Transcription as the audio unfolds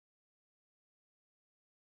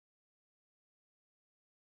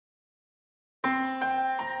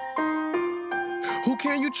Who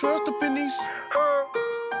can you trust up in these?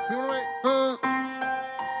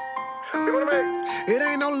 It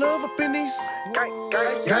ain't no love up in these. Gang.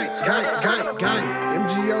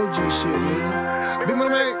 MGOG shit, nigga. Big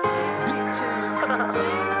MoneyMade.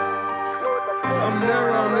 I'm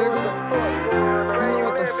Nero, nigga. You know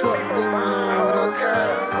what the fuck going on with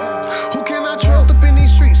us. Who can I trust up in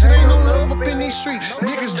these streets? It ain't no love up in these streets.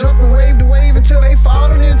 Niggas jumping wave to wave until they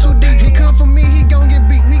falling in too deep. He come for me, he gon' get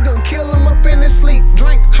beat. We gon' kill him up in his sleep.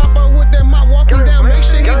 Drink, hop out with that mop, walking down, make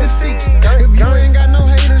sure he deceased. If you ain't got no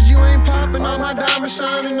haters, you ain't popping. All my diamonds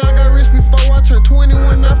shining. I got rich before I turned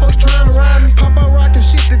 21. Now folks trying to ride me. Pop out rockin'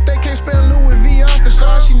 shit that they can't spell Louis V off the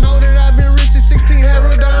side. She know that I've been rich since 16. Had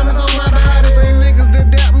real diamonds on my body. Same niggas that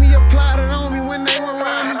doubt me applied it on me when they were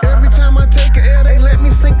around me. Every time I take a L, they let me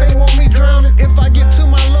sink. They want me drowning. If I get to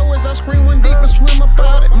my lowest, I scream one deep and swim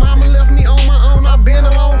about it. Mama left me on my own. I've been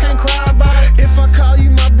alone, can't cry about it. If I call you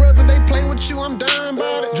my brother, they play with you, I'm dying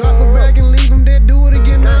about it. Drop a bag and leave him dead, do it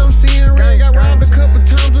again. Now I'm seeing red. Got robbed a couple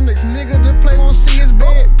times. The next nigga to play won't see his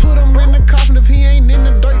bed. Put him in the coffin. If he ain't in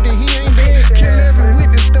the dirt, then he ain't dead. Kill every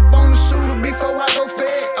witness, step on the shooter before I go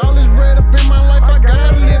fed. All this bread up in my life, I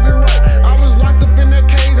gotta live it right. I was locked up in that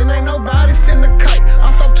cage and ain't nobody send a kite.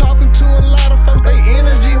 I stopped talking to a lot of folks, they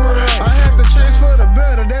energy was right. I had to change for the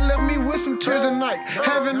better, that left me with some tears at night.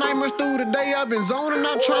 Having nightmares through the day, I've been zoning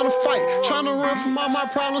out trying to fight. Trying to run from all my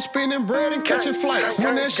problems, spending bread and catching flights.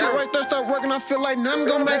 When that shit right there start working, I feel like nothing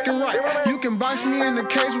gon' make it right. You can box me in the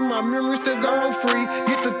cage, but my memories still go free.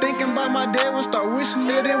 Get to thinking about my dad and start wishing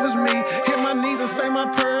that it was me. Hit my knees and say my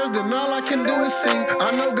prayers, then all I can do is sing.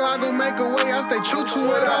 I know God gon' make a way, I stay true to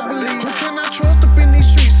what I believe. Who can I trust up in these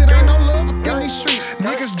streets? It ain't no love up in these streets.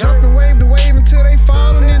 Niggas jumping wave to wave until they fall